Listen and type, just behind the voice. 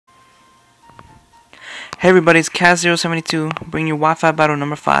Hey everybody, it's cast072, bringing you Wi-Fi battle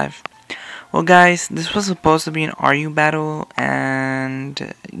number 5. Well guys, this was supposed to be an RU battle,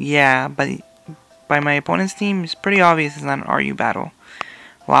 and yeah, but by my opponent's team, it's pretty obvious it's not an RU battle.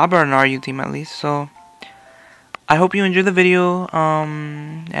 Well, I brought an RU team at least, so I hope you enjoy the video,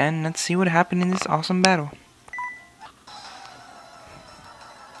 and let's see what happened in this awesome battle.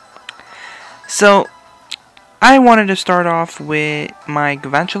 So, I wanted to start off with my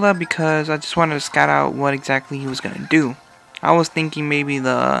Gavantula because I just wanted to scout out what exactly he was going to do. I was thinking maybe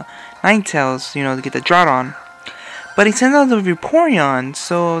the Ninetales, to get the drought on. But he sends out the Vaporeon,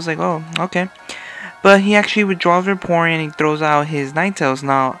 so I was like, oh, okay. But he actually withdraws Vaporeon and he throws out his Ninetales.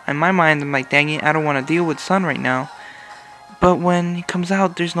 Now, in my mind, I'm like, dang it, I don't want to deal with Sun right now. But when he comes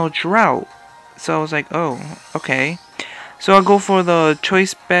out, there's no drought. So I was like, oh, okay. So I'll go for the Choice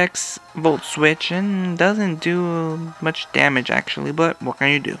Specs Volt Switch, and doesn't do much damage actually, but what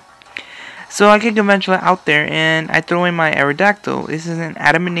can you do? So I get Gavantula out there, and I throw in my Aerodactyl. This is an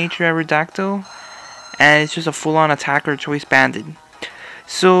Adamant Nature Aerodactyl, and it's just a full-on attacker Choice Banded.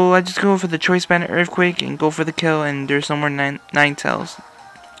 So I just go for the Choice Banded Earthquake and go for the kill, and there's no more Ninetales.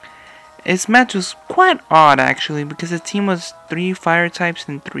 This match was quite odd actually, because the team was 3 fire types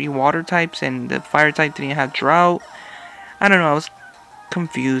and 3 water types, and the fire type didn't have drought. I don't know, I was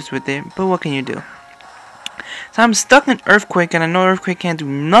confused with it, but what can you do? So I'm stuck in Earthquake, and I know Earthquake can't do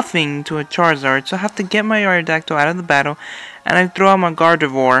nothing to a Charizard, so I have to get my Aerodactyl out of the battle, and I throw out my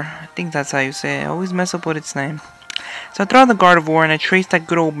Gardevoir. I think that's how you say it. I always mess up with its name. So I throw out the Gardevoir, and I trace that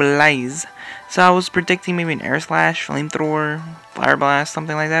good old Blaze. So I was predicting maybe an Air Slash, Flamethrower, Fire Blast,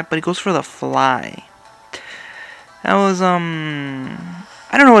 something like that, but he goes for the Fly. That was, I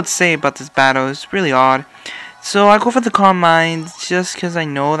don't know what to say about this battle. It's really odd. So I go for the Calm Mind just because I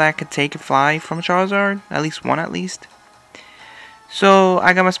know that I could take a Fly from Charizard, at least one at least. So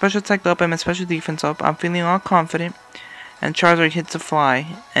I got my special attack up and my special defense up. I'm feeling all confident, and Charizard hits a Fly,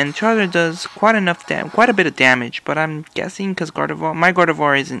 and Charizard does quite a bit of damage. But I'm guessing because my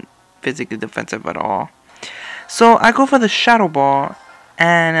Gardevoir isn't physically defensive at all. So I go for the Shadow Ball,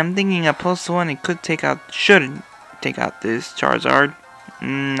 and I'm thinking a +1 it should take out this Charizard.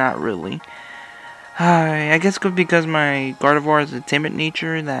 Not really. I guess good because my Gardevoir is a timid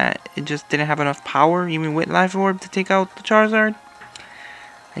nature that it just didn't have enough power, even with Life Orb, to take out the Charizard.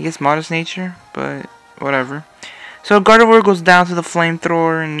 I guess modest nature, but whatever. So Gardevoir goes down to the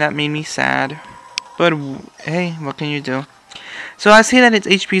Flamethrower, and that made me sad. But hey, what can you do? So I see that its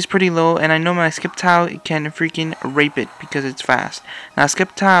HP is pretty low, and I know my Skiptile can freaking rape it because it's fast. Now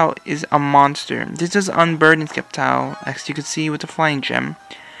Skiptile is a monster. This is Unburdened Skiptile, as you can see with the Flying Gem.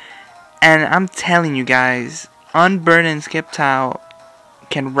 And I'm telling you guys, Unburdened Skiptile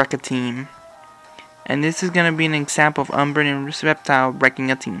can wreck a team. And this is going to be an example of Unburdened Skiptile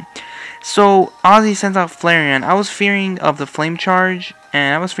wrecking a team. So, Ozzie sends out Flareon. I was fearing of the Flame Charge,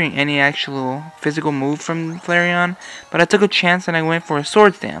 and I was fearing any actual physical move from Flareon. But I took a chance and I went for a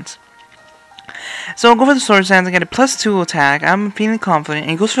Swords Dance. So, I'll go for the Swords Dance. I get a +2 attack. I'm feeling confident.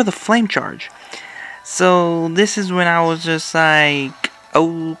 And he goes for the Flame Charge. So, this is when I was just like,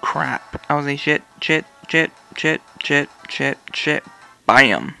 oh crap. I was like, shit.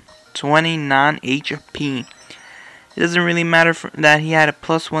 Bam. 29 HP. It doesn't really matter that he had a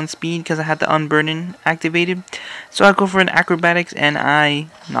 +1 speed because I had the Unburden activated. So I go for an Acrobatics and I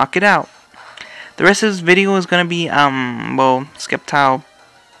knock it out. The rest of this video is going to be, Skiptile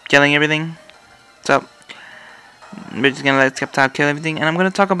killing everything. So, we're just going to let Skiptile kill everything. And I'm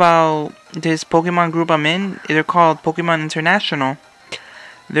going to talk about this Pokemon group I'm in. They're called Pokemon International.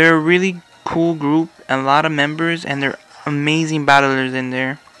 They're a really cool group, a lot of members, and they're amazing battlers in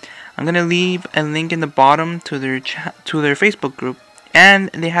there. I'm gonna leave a link in the bottom to their Facebook group, and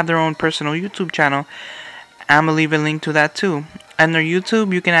they have their own personal YouTube channel. I'm gonna leave a link to that too. And their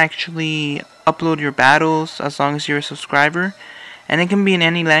YouTube, you can actually upload your battles as long as you're a subscriber, and it can be in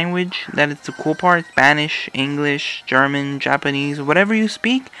any language. That is the cool part: Spanish, English, German, Japanese, whatever you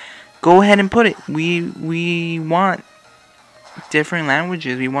speak. Go ahead and put it. We want different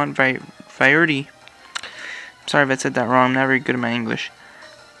languages. We want variety. Sorry if I said that wrong. I'm not very good at my English.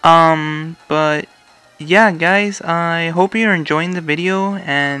 But yeah, guys, I hope you're enjoying the video,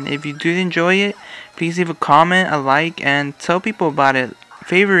 and if you did enjoy it, please leave a comment, a like, and tell people about it.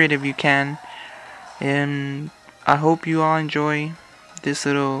 Favorite if you can. And I hope you all enjoy this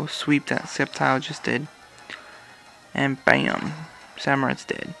little sweep that Skiptile just did. And bam, Samurai's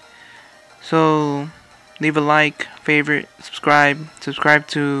dead. So leave a like, favorite, subscribe to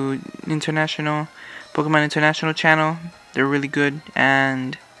Pokemon International channel. They're really good,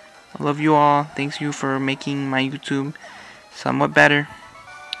 and I love you all. Thanks you for making my YouTube somewhat better.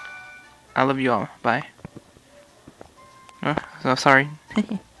 I love you all. Bye. So sorry.